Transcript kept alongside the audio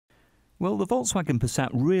Well, the Volkswagen Passat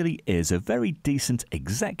really is a very decent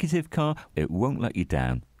executive car. It won't let you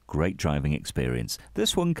down. Great driving experience.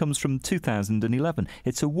 This one comes from 2011.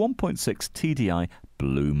 It's a 1.6 Tdi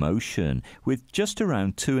Bluemotion with just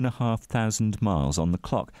around 2,500 miles on the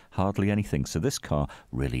clock. Hardly anything, so this car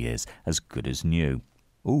really is as good as new.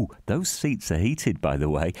 Ooh, those seats are heated, by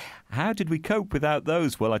the way. How did we cope without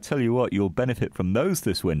those? Well, I tell you what, you'll benefit from those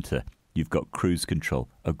this winter. You've got cruise control,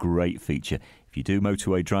 a great feature. If you do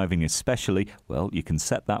motorway driving especially, well, you can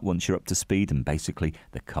set that once you're up to speed and basically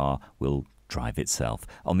the car will drive itself.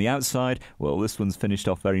 On the outside, well, this one's finished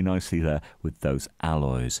off very nicely there with those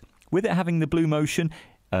alloys. With it having the Bluemotion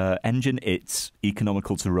engine, it's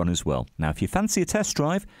economical to run as well. Now, if you fancy a test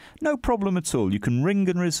drive, no problem at all. You can ring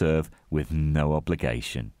and reserve with no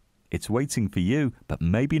obligation. It's waiting for you, but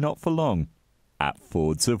maybe not for long, at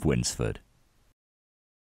Fords of Winsford.